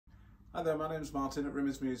Hi there, my name's Martin at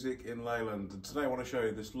Rimmers Music in Leyland, and today I want to show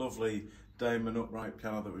you this lovely Danemann upright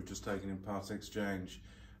piano that we've just taken in part exchange.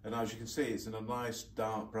 And as you can see, it's in a nice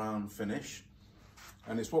dark brown finish,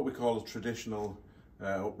 and it's what we call a traditional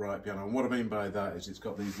upright piano. And what I mean by that is it's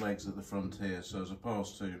got these legs at the front here, so as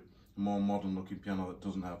opposed to a more modern looking piano that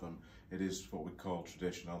doesn't have them, it is what we call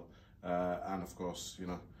traditional. And of course, you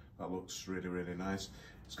know, that looks really nice.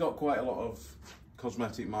 It's got quite a lot of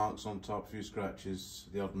cosmetic marks on top, a few scratches,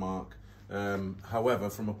 the odd mark. However,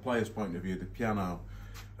 from a player's point of view, the piano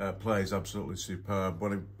plays absolutely superb.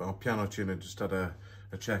 Our piano tuner just had a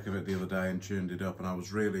check of it the other day and tuned it up, and I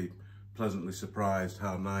was really pleasantly surprised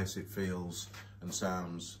how nice it feels and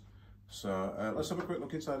sounds. So let's have a quick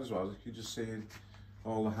look inside as well. You can just see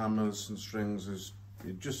all the hammers and strings is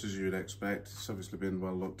just as you'd expect. It's obviously been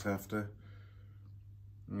well looked after.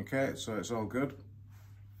 Okay, so it's all good.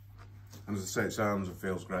 And as I say, it sounds and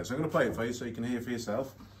feels great. So I'm going to play it for you so you can hear for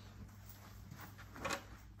yourself.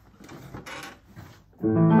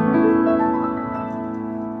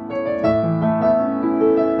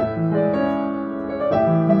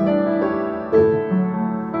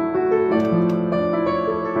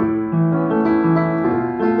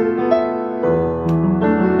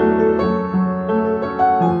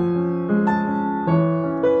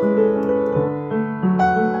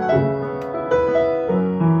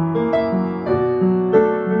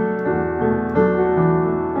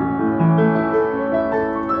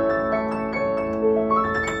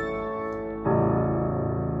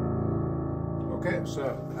 Okay,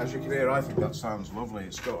 so as you can hear, I think that sounds lovely.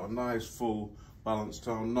 It's got a nice full balanced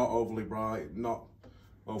tone, not overly bright, not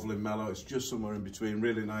overly mellow. It's just somewhere in between,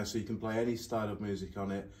 really nice. So you can play any style of music on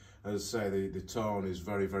it. As I say, the tone is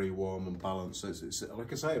very warm and balanced. It's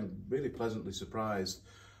like I say, I'm really pleasantly surprised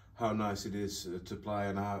how nice it is to play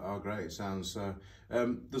and how great it sounds. So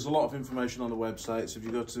there's a lot of information on the website. So if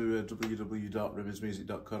you go to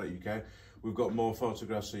www.rimmersmusic.co.uk, we've got more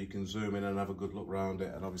photographs so you can zoom in and have a good look around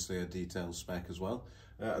it, and obviously a detailed spec as well.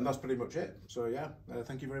 And that's pretty much it. So yeah,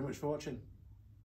 thank you very much for watching.